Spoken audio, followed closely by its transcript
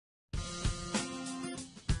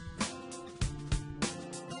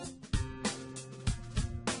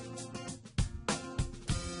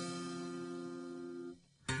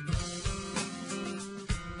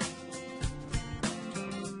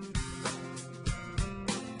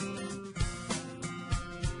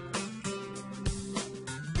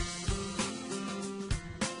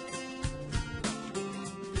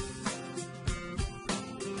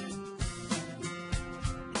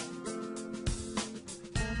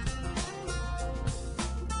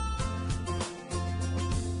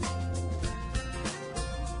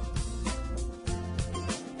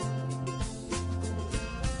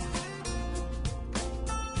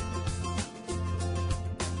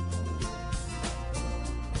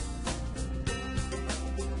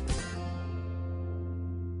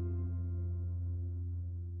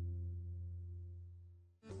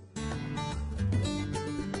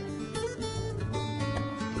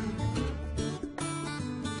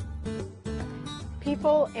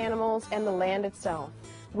People, animals, and the land itself,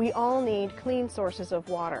 we all need clean sources of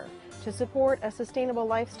water to support a sustainable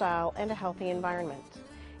lifestyle and a healthy environment.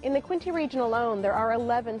 In the Quinte region alone, there are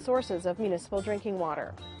 11 sources of municipal drinking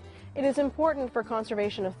water. It is important for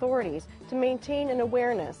conservation authorities to maintain an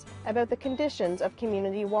awareness about the conditions of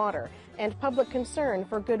community water and public concern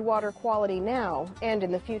for good water quality now and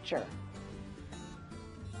in the future.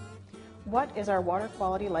 What is our water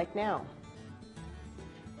quality like now?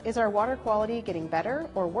 Is our water quality getting better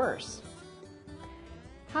or worse?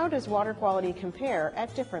 How does water quality compare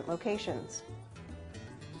at different locations?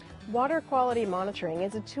 Water quality monitoring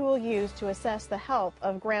is a tool used to assess the health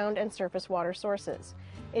of ground and surface water sources.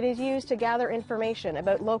 It is used to gather information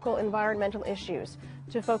about local environmental issues,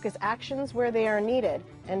 to focus actions where they are needed,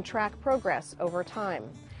 and track progress over time.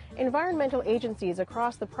 Environmental agencies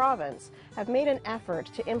across the province have made an effort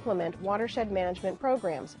to implement watershed management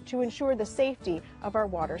programs to ensure the safety of our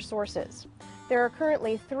water sources. There are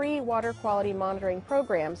currently 3 water quality monitoring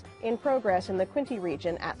programs in progress in the Quinte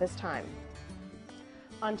region at this time.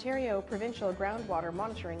 Ontario Provincial Groundwater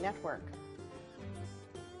Monitoring Network.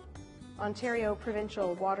 Ontario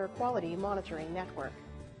Provincial Water Quality Monitoring Network.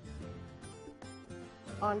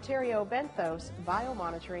 Ontario Benthos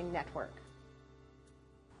Biomonitoring Network.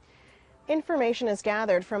 Information is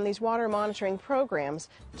gathered from these water monitoring programs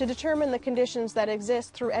to determine the conditions that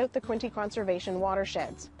exist throughout the Quinte Conservation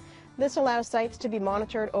watersheds. This allows sites to be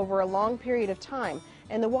monitored over a long period of time,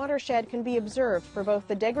 and the watershed can be observed for both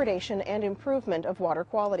the degradation and improvement of water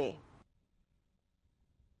quality.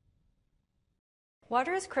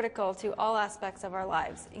 Water is critical to all aspects of our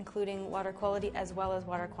lives, including water quality as well as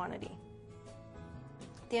water quantity.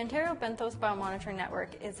 The Ontario Benthos Biomonitoring Network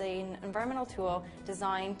is an environmental tool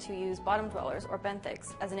designed to use bottom dwellers, or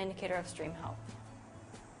benthics, as an indicator of stream health.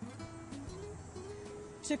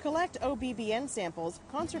 To collect OBBN samples,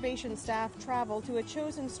 conservation staff travel to a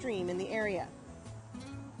chosen stream in the area.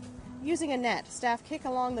 Using a net, staff kick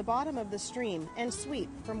along the bottom of the stream and sweep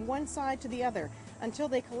from one side to the other until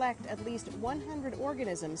they collect at least 100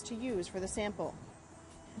 organisms to use for the sample.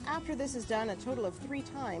 After this is done a total of 3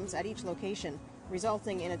 times at each location,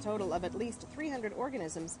 resulting in a total of at least 300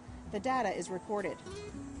 organisms, the data is recorded.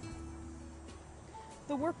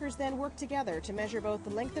 The workers then work together to measure both the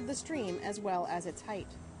length of the stream as well as its height.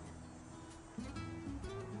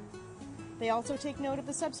 They also take note of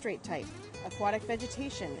the substrate type, aquatic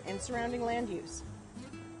vegetation, and surrounding land use.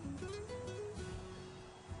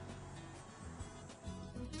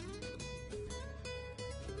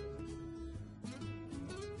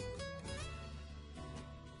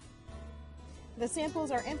 The samples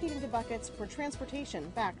are emptied into buckets for transportation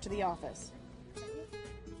back to the office.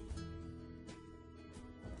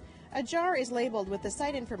 A jar is labeled with the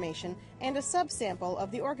site information, and a subsample of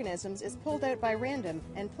the organisms is pulled out by random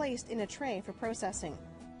and placed in a tray for processing.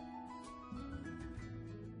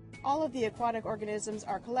 All of the aquatic organisms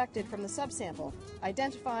are collected from the subsample,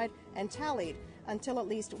 identified, and tallied until at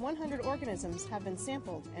least 100 organisms have been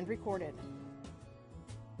sampled and recorded.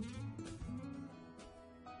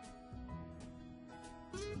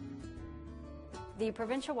 The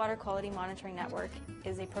Provincial Water Quality Monitoring Network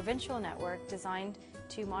is a provincial network designed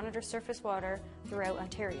to monitor surface water throughout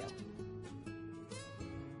Ontario.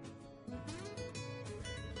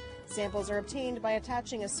 Samples are obtained by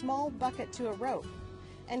attaching a small bucket to a rope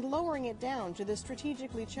and lowering it down to the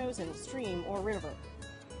strategically chosen stream or river.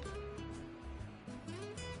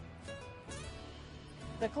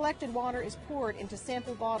 The collected water is poured into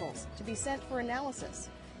sample bottles to be sent for analysis,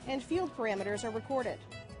 and field parameters are recorded.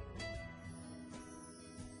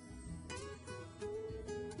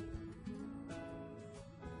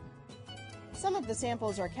 Some of the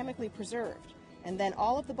samples are chemically preserved, and then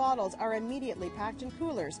all of the bottles are immediately packed in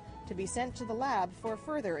coolers to be sent to the lab for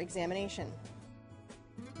further examination.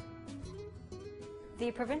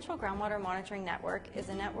 The Provincial Groundwater Monitoring Network is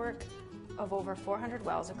a network of over 400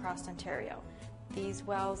 wells across Ontario. These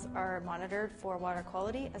wells are monitored for water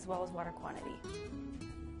quality as well as water quantity.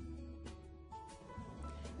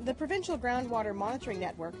 The Provincial Groundwater Monitoring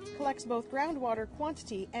Network collects both groundwater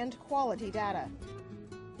quantity and quality data.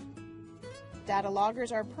 Data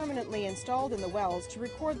loggers are permanently installed in the wells to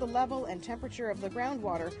record the level and temperature of the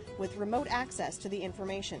groundwater with remote access to the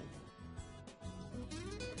information.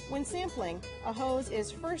 When sampling, a hose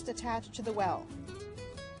is first attached to the well.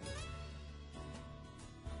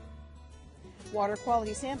 Water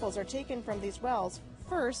quality samples are taken from these wells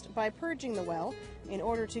first by purging the well in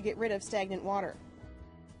order to get rid of stagnant water.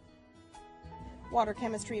 Water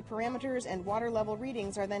chemistry parameters and water level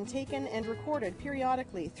readings are then taken and recorded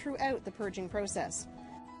periodically throughout the purging process.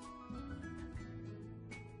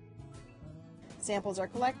 Samples are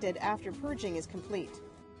collected after purging is complete.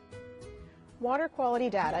 Water quality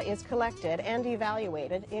data is collected and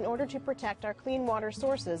evaluated in order to protect our clean water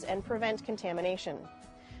sources and prevent contamination.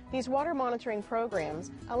 These water monitoring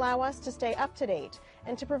programs allow us to stay up to date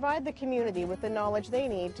and to provide the community with the knowledge they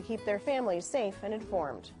need to keep their families safe and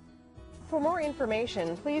informed. For more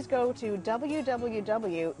information, please go to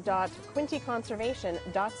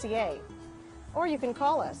www.quintyconservation.ca, or you can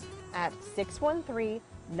call us at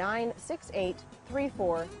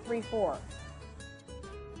 613-968-3434.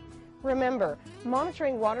 Remember,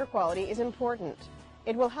 monitoring water quality is important.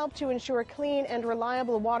 It will help to ensure clean and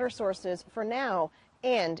reliable water sources for now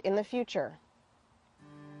and in the future.